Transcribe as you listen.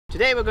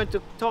Today we're going to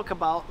talk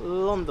about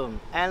London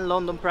and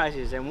London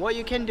prices and what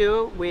you can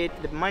do with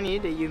the money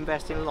that you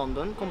invest in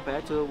London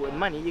compared to the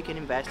money you can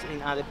invest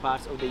in other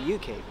parts of the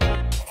UK.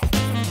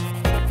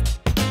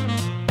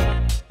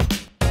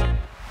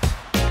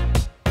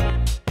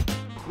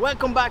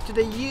 Welcome back to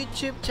the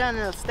YouTube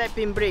channel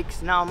Stepping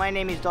Bricks. Now my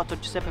name is Dr.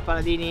 Giuseppe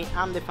Palladini.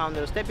 I'm the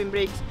founder of Stepping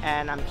Bricks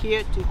and I'm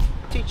here to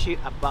teach you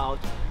about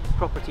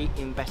property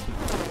investment.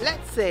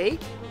 Let's say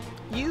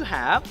you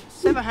have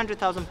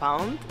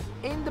 £700,000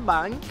 in the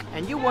bank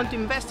and you want to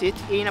invest it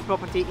in a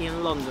property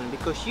in London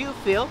because you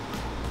feel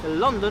that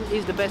London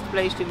is the best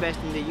place to invest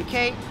in the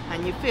UK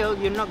and you feel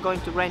you're not going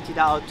to rent it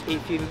out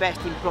if you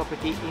invest in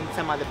property in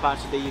some other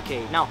parts of the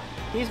UK. Now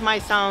this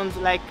might sound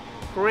like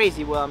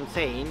crazy what I'm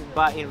saying,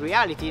 but in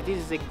reality this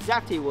is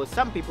exactly what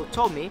some people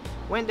told me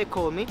when they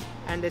called me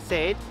and they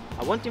said,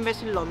 I want to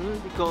invest in London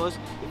because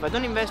if I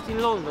don't invest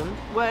in London,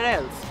 where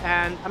else?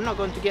 And I'm not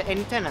going to get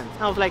any tenants.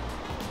 I was like,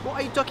 what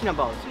are you talking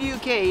about? The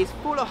UK is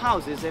full of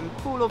houses and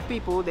full of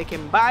people they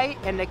can buy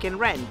and they can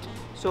rent.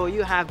 So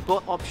you have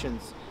both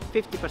options.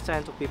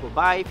 50% of people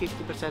buy,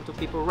 50% of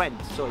people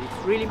rent. So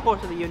it's really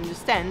important that you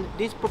understand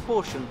this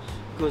proportion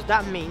because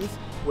that means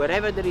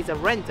wherever there is a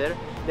renter,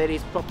 there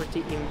is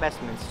property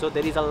investment. So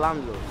there is a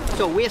landlord.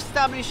 So we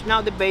established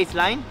now the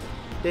baseline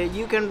that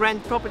you can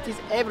rent properties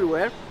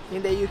everywhere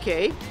in the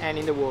UK and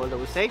in the world, I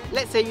would say.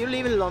 Let's say you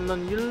live in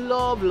London, you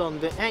love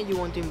London and you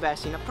want to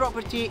invest in a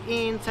property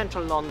in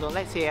central London,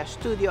 let's say a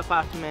studio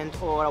apartment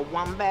or a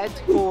one bed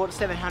for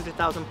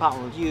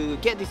 £700,000. You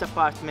get this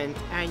apartment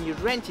and you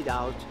rent it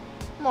out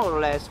more or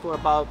less for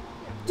about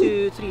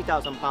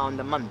 £2,000–3,000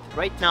 a month,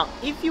 right? Now,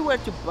 if you were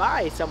to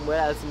buy somewhere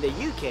else in the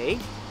UK,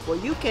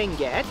 what you can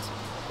get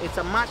is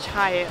a much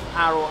higher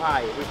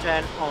ROI,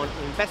 return on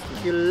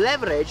investment. You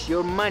leverage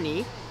your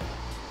money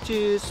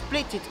to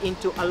split it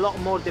into a lot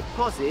more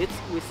deposits.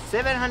 With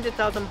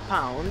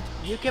 £700,000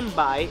 you can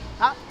buy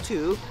up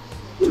to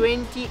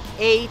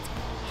 28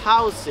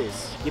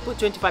 houses. You put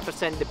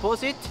 25%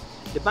 deposit,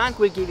 the bank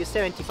will give you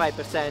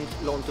 75%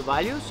 loan to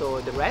value, so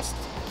the rest,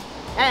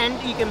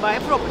 and you can buy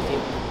a property.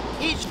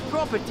 Each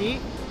property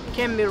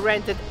can be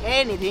rented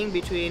anything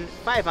between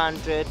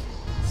 500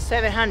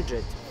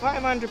 700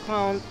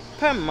 £500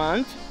 per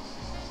month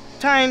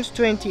times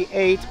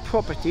 28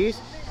 properties,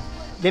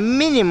 the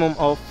minimum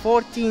of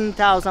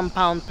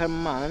 £14,000 per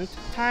month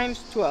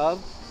times 12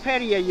 per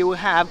year, you will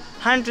have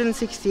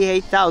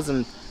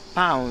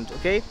 £168,000,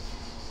 okay?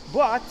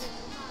 But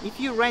if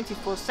you rent it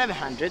for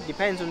 700,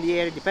 depends on the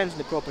area, depends on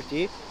the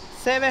property,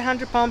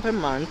 £700 per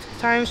month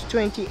times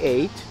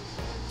 28,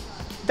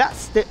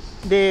 that's the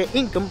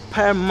income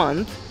per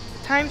month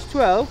times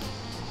 12,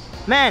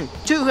 man,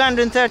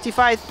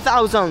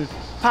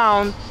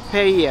 £235,000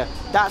 per year.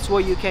 That's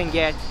what you can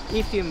get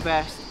if you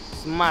invest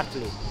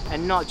smartly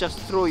and not just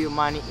throw your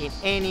money in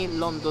any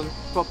London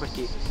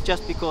property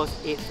just because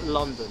it's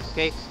London,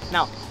 okay?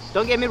 Now,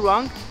 don't get me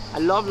wrong, I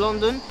love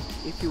London.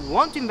 If you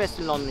want to invest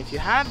in London, if you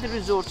have the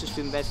resources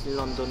to invest in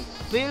London,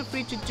 feel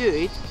free to do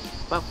it,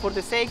 but for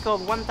the sake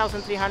of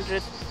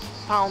 £1,300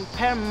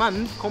 per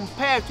month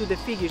compared to the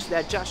figures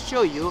that I just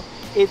show you,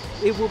 it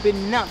would be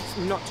nuts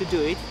not to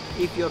do it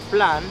if your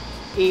plan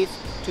is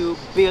to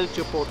build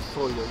your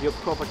portfolio, your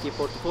property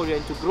portfolio,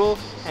 and to grow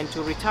and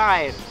to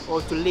retire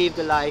or to live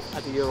the life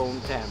at your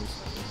own terms.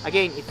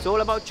 Again, it's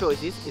all about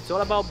choices, it's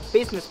all about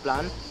business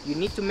plan. You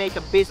need to make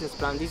a business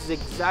plan. This is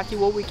exactly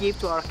what we give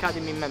to our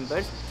academy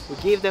members. We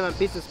give them a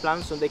business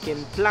plan so they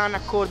can plan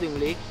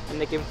accordingly and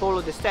they can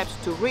follow the steps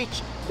to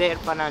reach their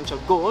financial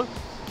goal,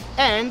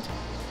 and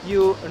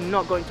you are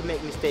not going to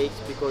make mistakes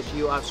because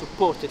you are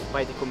supported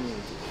by the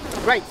community.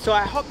 Right, so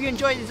I hope you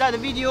enjoyed this other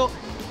video.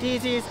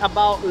 This is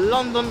about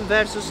London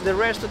versus the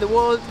rest of the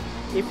world.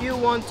 If you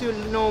want to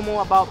know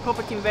more about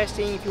property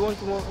investing, if you want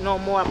to know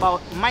more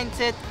about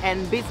mindset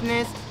and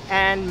business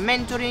and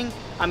mentoring,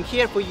 I'm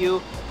here for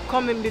you.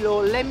 Comment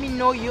below, let me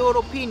know your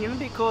opinion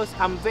because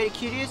I'm very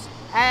curious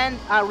and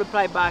I'll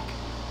reply back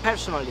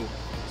personally.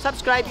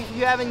 Subscribe if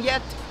you haven't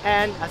yet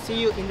and I'll see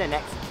you in the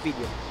next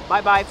video. Bye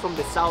bye from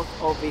the south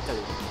of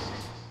Italy.